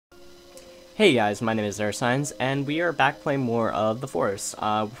Hey guys, my name is Airsigns, and we are back playing more of The Forest.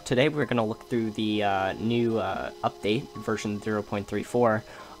 Today we're going to look through the new update, version 0.34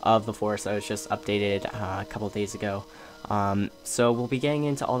 of The Forest that was just updated a couple days ago. So we'll be getting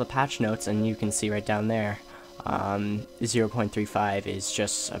into all the patch notes, and you can see right down there, 0.35 is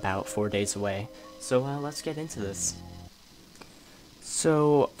just about 4 days away. So let's get into this.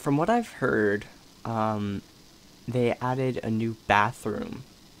 So, from what I've heard, they added a new bathroom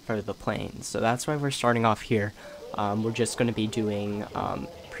for the plane, so that's why we're starting off here. We're just going to be doing,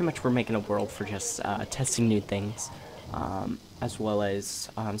 pretty much we're making a world for just testing new things, as well as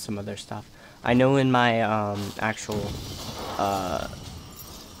some other stuff. I know in my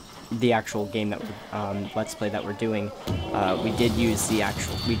the actual game that we're, let's play that we're doing, we did use the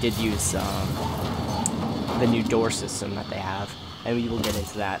new door system that they have, and we will get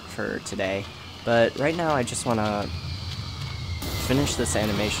into that for today. But right now I just want to finish this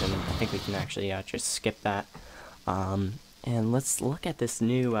animation. I think we can actually just skip that. And let's look at this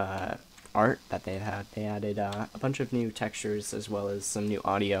new art that they had. They added a bunch of new textures as well as some new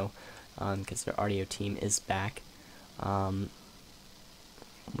audio, because their audio team is back. We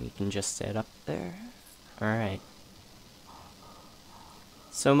can just set up there. Alright.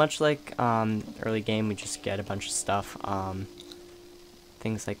 So much like early game, we just get a bunch of stuff,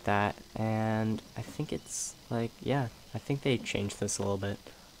 things like that, and I think it's like, yeah, I think they changed this a little bit,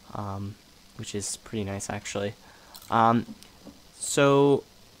 which is pretty nice actually. So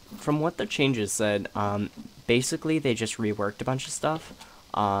from what the changes said, basically they just reworked a bunch of stuff.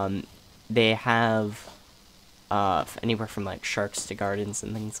 They have anywhere from like sharks to gardens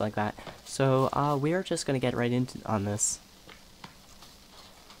and things like that. So we are just gonna get right into on this.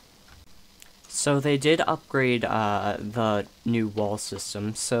 So they did upgrade the new wall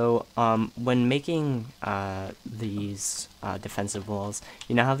system. So when making these defensive walls,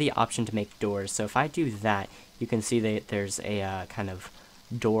 you now have the option to make doors. So if I do that, you can see that there's a kind of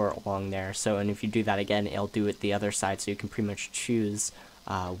door along there. So, and if you do that again, it'll do it the other side. So you can pretty much choose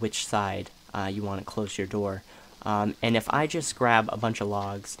which side you want to close your door. And if I just grab a bunch of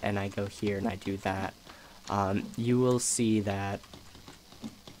logs and I go here and I do that, you will see that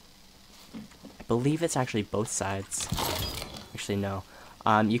I believe it's actually both sides. Actually, no.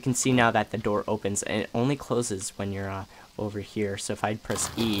 You can see now that the door opens, and it only closes when you're over here. So if I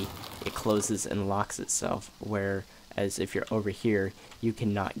press E, it closes and locks itself, whereas if you're over here, you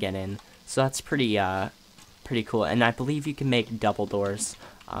cannot get in. So that's pretty cool. And I believe you can make double doors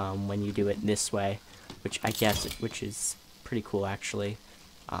when you do it this way, which is pretty cool actually.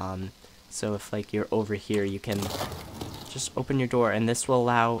 So if like you're over here, you can just open your door, and this will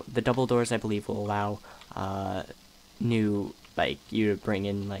allow the double doors. I believe will allow new, like, you to bring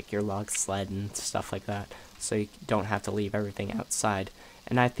in like your log sled and stuff like that, so you don't have to leave everything outside.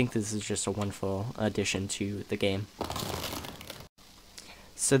 And I think this is just a wonderful addition to the game.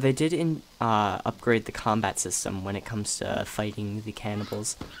 So they did upgrade the combat system when it comes to fighting the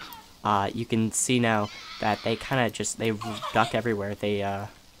cannibals. You can see now that they kind of they duck everywhere. They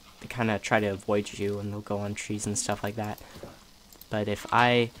kind of try to avoid you, and they'll go on trees and stuff like that. But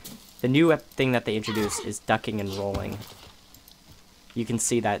the new thing that they introduced is ducking and rolling. You can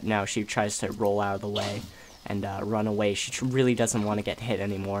see that now she tries to roll out of the way and run away. She really doesn't want to get hit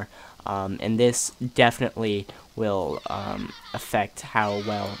anymore. And this definitely will affect how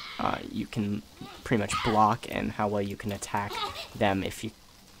well you can pretty much block and how well you can attack them.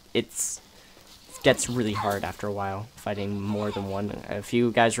 It gets really hard after a while fighting more than one. If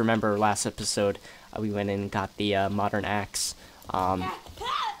you guys remember last episode, we went in and got the modern axe. I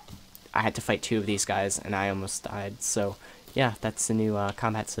had to fight 2 of these guys and I almost died. So yeah, that's the new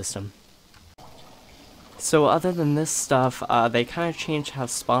combat system. So other than this stuff, they kind of changed how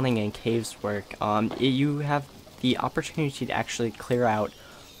spawning in caves work. You have the opportunity to actually clear out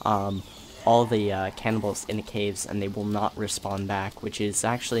all the cannibals in the caves, and they will not respawn back, which is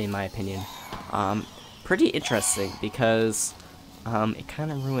actually, in my opinion, pretty interesting, because it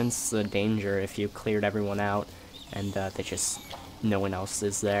kind of ruins the danger if you cleared everyone out and no one else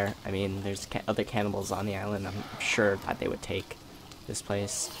is there. I mean, there's other cannibals on the island. I'm sure that they would take this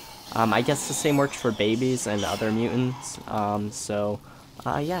place. I guess the same works for babies and other mutants.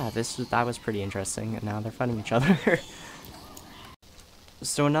 Yeah, that was pretty interesting, and now they're fighting each other.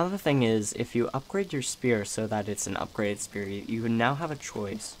 So another thing is, if you upgrade your spear so that it's an upgraded spear, you now have a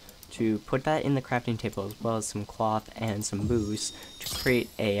choice to put that in the crafting table, as well as some cloth and some booze, to create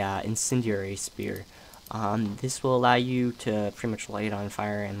a incendiary spear. This will allow you to pretty much light it on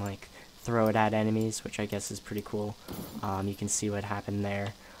fire and like throw it at enemies, which I guess is pretty cool. You can see what happened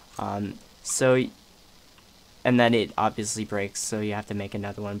there. So and then it obviously breaks, so you have to make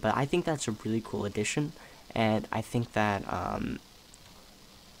another one. But I think that's a really cool addition, and I think that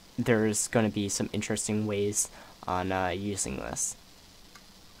there's going to be some interesting ways on using this.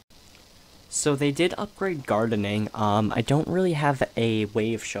 So they did upgrade gardening. I don't really have a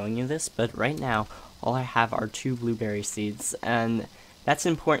way of showing you this, but right now all I have are 2 blueberry seeds, and that's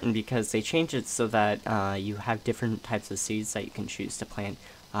important because they changed it so that you have different types of seeds that you can choose to plant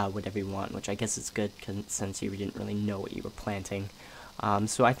whatever you want, which I guess is good since you didn't really know what you were planting.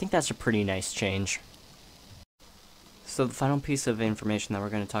 So I think that's a pretty nice change. So the final piece of information that we're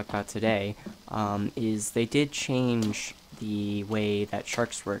going to talk about today is they did change the way that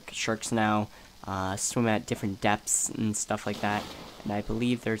sharks work. Sharks now swim at different depths and stuff like that, and I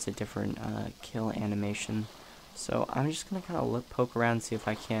believe there's a different kill animation. So I'm just going to kind of poke around and see if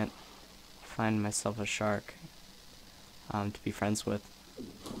I can't find myself a shark to be friends with.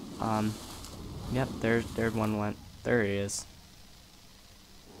 Yep, there one went. There he is.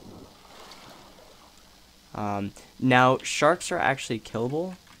 Now, sharks are actually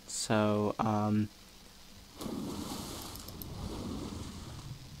killable, so,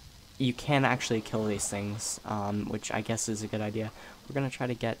 you can actually kill these things, which I guess is a good idea. We're gonna try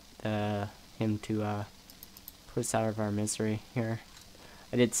to get, him to, put us out of our misery here.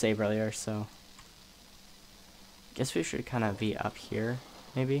 I did save earlier, so, guess we should kind of be up here,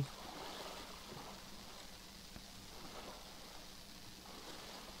 maybe.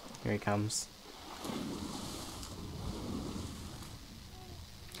 Here he comes.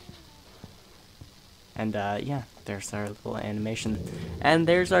 And yeah, there's our little animation. And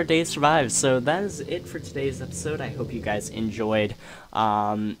there's our day survived. So that is it for today's episode. I hope you guys enjoyed.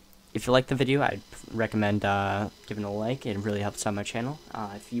 If you liked the video, I'd recommend giving it a like. It really helps out my channel.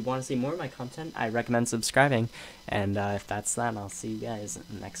 If you want to see more of my content, I recommend subscribing. And if that's that, I'll see you guys in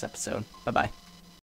the next episode. Bye-bye.